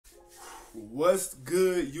What's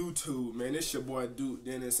good, YouTube, man? It's your boy Duke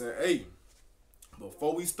Dennis, and hey,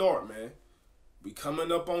 before we start, man, we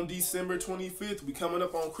coming up on December 25th. We coming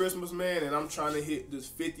up on Christmas, man, and I'm trying to hit this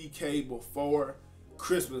 50K before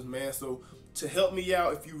Christmas, man. So to help me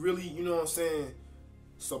out, if you really, you know what I'm saying,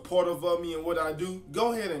 supportive of me and what I do,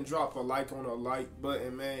 go ahead and drop a like on a like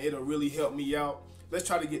button, man. It'll really help me out. Let's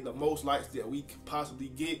try to get the most likes that we can possibly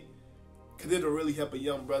get, because it'll really help a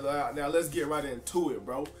young brother out. Now, let's get right into it,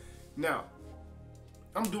 bro. Now,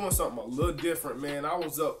 I'm doing something a little different, man. I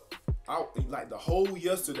was up, like the whole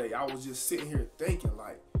yesterday, I was just sitting here thinking,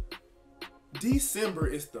 like, December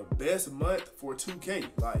is the best month for 2K.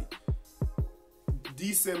 Like,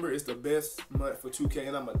 December is the best month for 2K,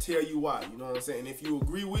 and I'm going to tell you why, you know what I'm saying? If you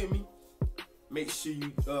agree with me, make sure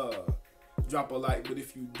you drop a like. But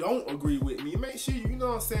if you don't agree with me, make sure, you know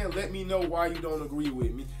what I'm saying, let me know why you don't agree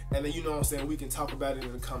with me. And then, you know what I'm saying, we can talk about it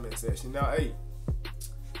in the comment section. Now, hey,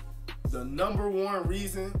 the number one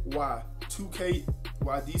reason why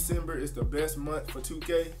December is the best month for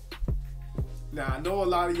 2K. Now, I know a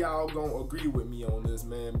lot of y'all gonna agree with me on this,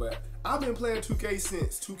 man, but I've been playing 2K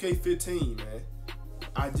since 2K15, man.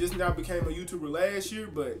 I just now became a YouTuber last year,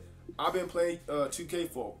 but I've been playing 2K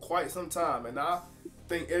for quite some time, and I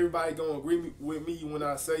think everybody gonna agree with me when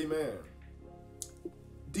I say, man,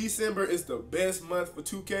 December is the best month for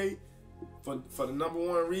 2K for the number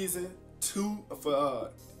one reason.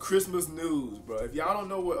 For Christmas news, bro. If y'all don't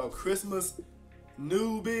know what a Christmas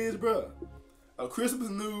noob is, bro, a Christmas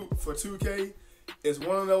noob for 2K is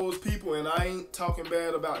one of those people, and I ain't talking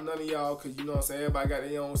bad about none of y'all, because you know what I'm saying, everybody got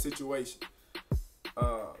their own situation.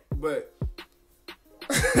 But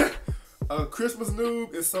a Christmas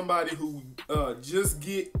noob is somebody who just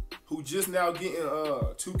now getting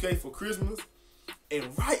 2K for Christmas.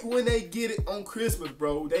 And right when they get it on Christmas,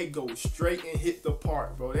 bro, they go straight and hit the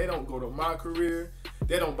park, bro. They don't go to MYCAREER.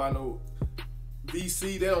 They don't buy no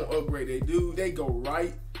VC. They don't upgrade they do. They go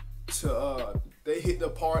right to, they hit the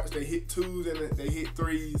parks. They hit 2s and they hit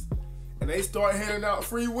 3s. And they start handing out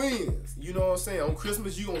free wins. You know what I'm saying? On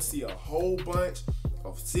Christmas, you're going to see a whole bunch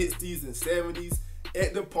of 60s and 70s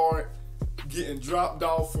at the park getting dropped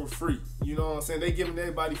off for free. You know what I'm saying? They giving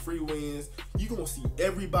everybody free wins. You gonna see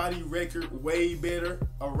everybody record way better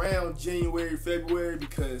around January, February,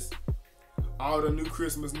 because all the new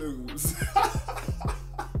Christmas news.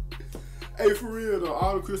 Hey, for real though,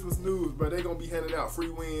 all the Christmas news, bro, they gonna be handing out free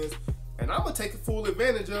wins, and I'm gonna take full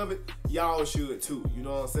advantage of it. Y'all should too. You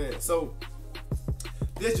know what I'm saying? So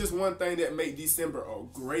there's just one thing that make December a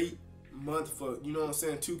great month for, you know what I'm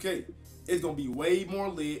saying, 2K. It's gonna be way more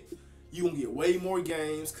lit. You gonna get way more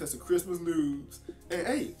games because of Christmas news. And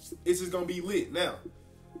hey, it's just gonna be lit. Now,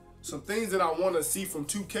 some things that I wanna see from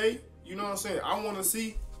 2K, you know what I'm saying? I wanna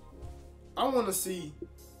see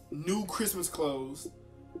new Christmas clothes.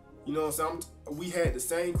 You know what I'm saying? We had the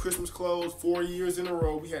same Christmas clothes 4 years in a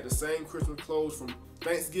row. We had the same Christmas clothes from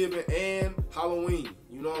Thanksgiving and Halloween.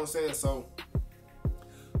 You know what I'm saying? So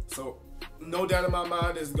no doubt in my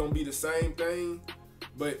mind it's gonna be the same thing.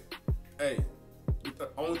 But hey, the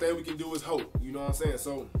only thing we can do is hope, you know what I'm saying?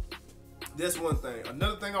 So that's one thing.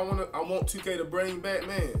 Another thing I want 2K to bring back,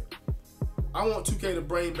 man. I want 2K to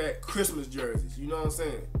bring back Christmas jerseys, you know what I'm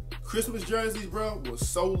saying? Christmas jerseys, bro, was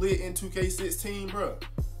so lit in 2K16, bro.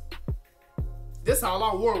 That's all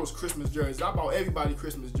I wore was Christmas jerseys. I bought everybody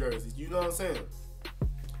Christmas jerseys, you know what I'm saying?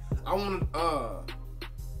 I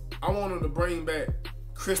wanted to bring back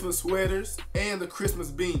Christmas sweaters and the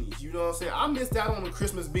Christmas beanies, you know what I'm saying? I missed out on the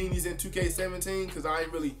Christmas beanies in 2K17 because I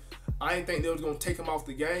ain't think they was gonna take them off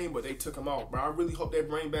the game, but they took them off, bro. I really hope they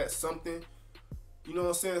bring back something, you know what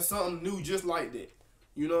I'm saying, something new just like that,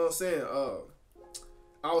 you know what I'm saying?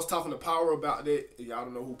 I was talking to Power about that. Y'all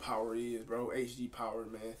don't know who Power is, bro. HD Power,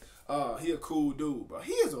 man. He a cool dude, bro.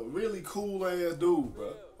 He is a really cool ass dude,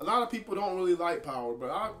 bro. A lot of people don't really like Power,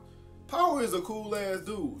 but Power is a cool ass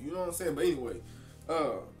dude, you know what I'm saying? But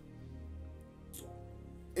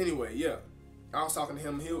anyway, yeah, I was talking to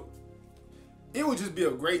him. It would just be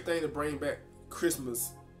a great thing to bring back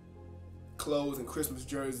Christmas clothes and Christmas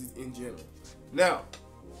jerseys in general. Now,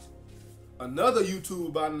 another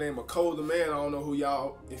YouTuber by the name of Coda Man. I don't know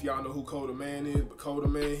if y'all know who Coda Man is, but Coda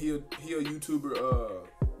Man, he a YouTuber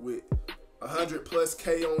with 100+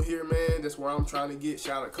 K on here, man. That's where I'm trying to get.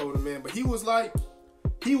 Shout out Coda Man. But he was like,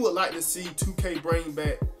 he would like to see 2K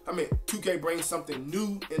bring something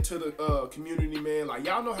new into the community, man. Like,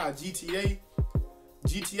 y'all know how GTA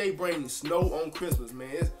brings snow on Christmas,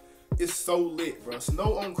 man. It's so lit, bro.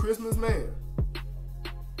 Snow on Christmas, man.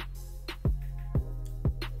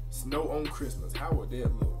 Snow on Christmas. How would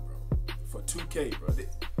that look, bro? For 2K, bro.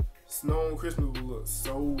 Snow on Christmas would look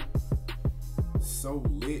so so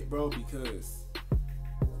lit, bro, because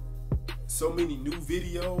so many new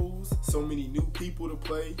videos, so many new people to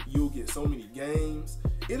play. You'll get so many games.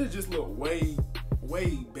 It'll just look way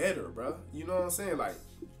better, bro. You know what I'm saying? Like,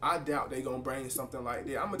 I doubt they gonna bring something like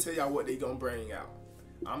that. I'm gonna tell y'all what they gonna bring out.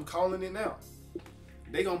 I'm calling it now.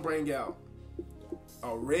 They gonna bring out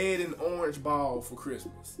a red and orange ball for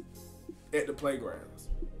Christmas at the playgrounds.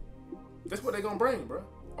 That's what they gonna bring, bro.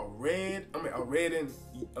 A red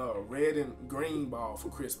and green ball for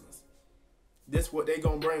Christmas. That's what they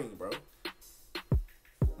gonna bring, bro.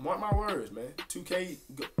 Mark my words, man. 2K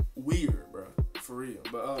weird, bro, for real.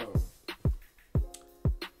 But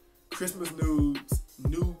Christmas noobs,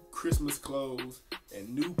 new Christmas clothes, and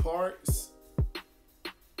new parks.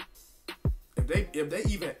 If they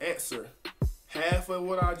even answer half of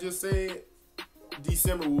what I just said,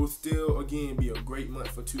 December will still again be a great month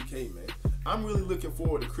for 2K, man. I'm really looking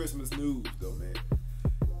forward to Christmas news though, man.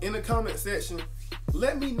 In the comment section,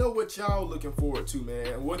 let me know what y'all looking forward to,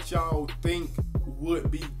 man. What y'all think would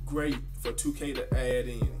be great for 2K to add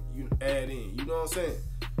in. You know what I'm saying?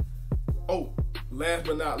 Oh, last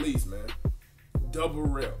but not least, man, double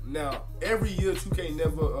rep. Now, every year 2K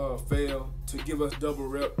never fail to give us double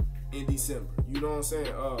rep in December. You know what I'm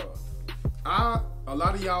saying? A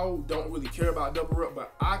lot of y'all don't really care about double rep,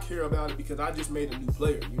 but I care about it because I just made a new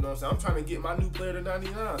player. You know what I'm saying? I'm trying to get my new player to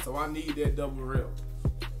 99, so I need that double rep.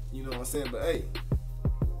 You know what I'm saying? But hey,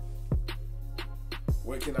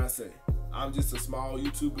 what can I say? I'm just a small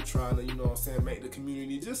YouTuber trying to, you know what I'm saying, make the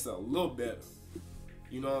community just a little better.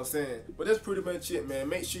 You know what I'm saying? But that's pretty much it, man.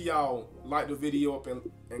 Make sure y'all like the video up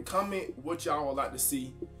and comment what y'all would like to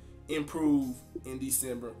see improve in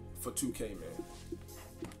December for 2K, man.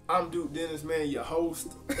 I'm Duke Dennis, man, your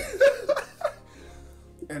host.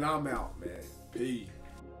 And I'm out, man. Peace.